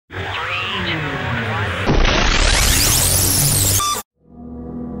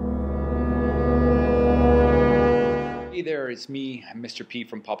it's me, Mr. P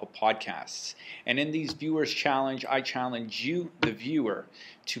from Papapodcasts. And in these Viewers Challenge, I challenge you, the viewer,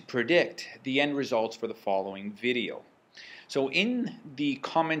 to predict the end results for the following video. So in the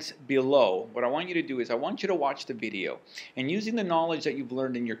comments below, what I want you to do is I want you to watch the video. And using the knowledge that you've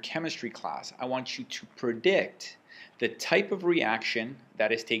learned in your chemistry class, I want you to predict the type of reaction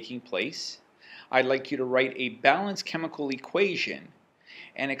that is taking place. I'd like you to write a balanced chemical equation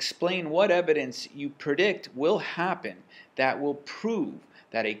and explain what evidence you predict will happen that will prove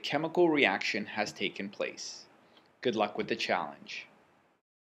that a chemical reaction has taken place. Good luck with the challenge.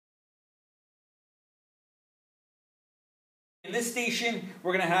 In this station,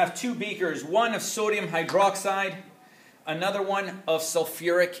 we're going to have two beakers, one of sodium hydroxide, another one of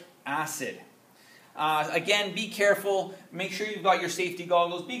sulfuric acid. Again, be careful. Make sure you've got your safety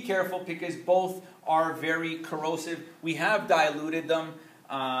goggles. Be careful because both are very corrosive. We have diluted them.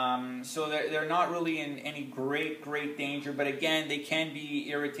 So they're not really in any great danger, but again, they can be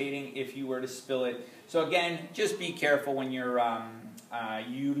irritating if you were to spill it. So again, just be careful when you're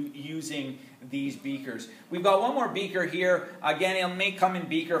using these beakers. We've got one more beaker here. Again, it may come in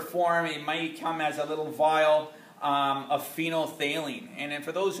beaker form. It might come as a little vial of phenolphthalein. And then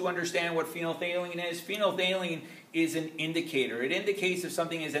for those who understand what phenolphthalein is an indicator. It indicates if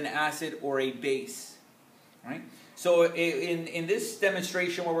something is an acid or a base, right? So in this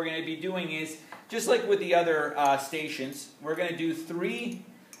demonstration, what we're going to be doing is, just like with the other stations, we're going to do 3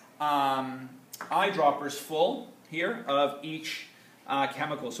 eyedroppers full here of each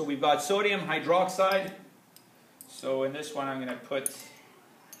chemical. So we've got sodium hydroxide. So in this one, I'm going to put,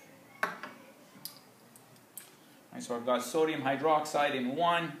 so I've got sodium hydroxide in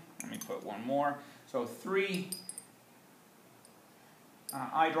one. Let me put one more. So 3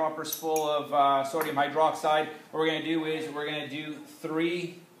 eyedroppers full of sodium hydroxide. What we're going to do is we're going to do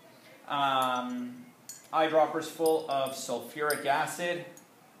 3 eyedroppers full of sulfuric acid.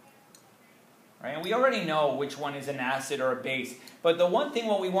 Right? And we already know which one is an acid or a base. But the one thing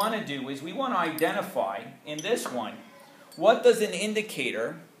what we want to do is we want to identify in this one, what does an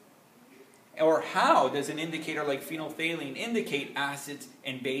indicator, or how does an indicator like phenolphthalein indicate acids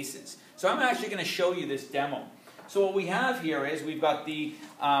and bases? So I'm actually going to show you this demo. So what we have here is we've got the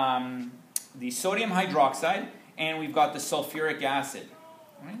sodium hydroxide and we've got the sulfuric acid.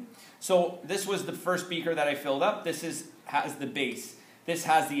 Right? So this was the first beaker that I filled up. This has the base. This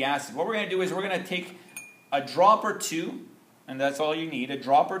has the acid. What we're going to do is we're going to take a drop or 2, and that's all you need, a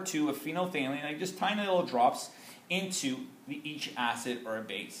drop or 2 of phenolphthalein, like just tiny little drops, into each acid or a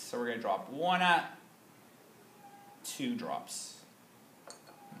base. So we're going to drop 1 at 2 drops.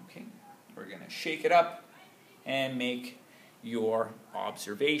 Okay, we're going to shake it up and make your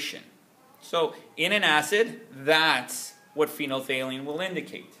observation. So in an acid, that's what phenolphthalein will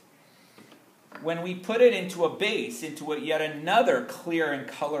indicate. When we put it into a base, into yet another clear and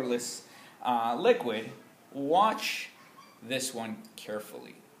colorless liquid, watch this one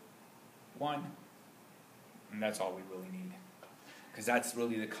carefully. 1, and that's all we really need, because that's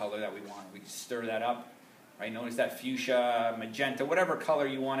really the color that we want. We stir that up, right? Notice that fuchsia, magenta, whatever color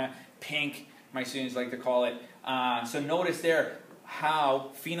you want to, pink, my students like to call it. So notice there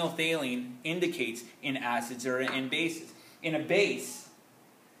how phenolphthalein indicates in acids or in bases. In a base,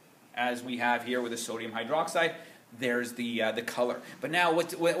 as we have here with the sodium hydroxide, there's the color. But now, one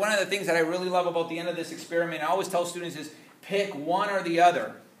of the things that I really love about the end of this experiment, I always tell students, is pick one or the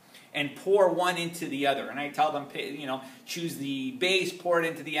other and pour one into the other. And I tell them, choose the base, pour it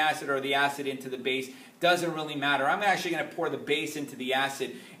into the acid, or the acid into the base. Doesn't really matter. I'm actually going to pour the base into the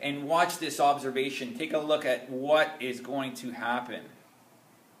acid and watch this observation. Take a look at what is going to happen.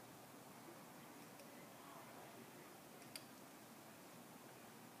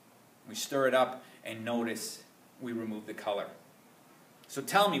 We stir it up and notice we remove the color. So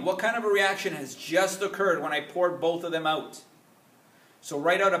tell me, what kind of a reaction has just occurred when I poured both of them out? So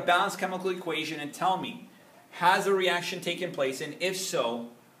write out a balanced chemical equation and tell me, has a reaction taken place? And if so,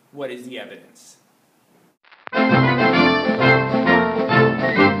 what is the evidence?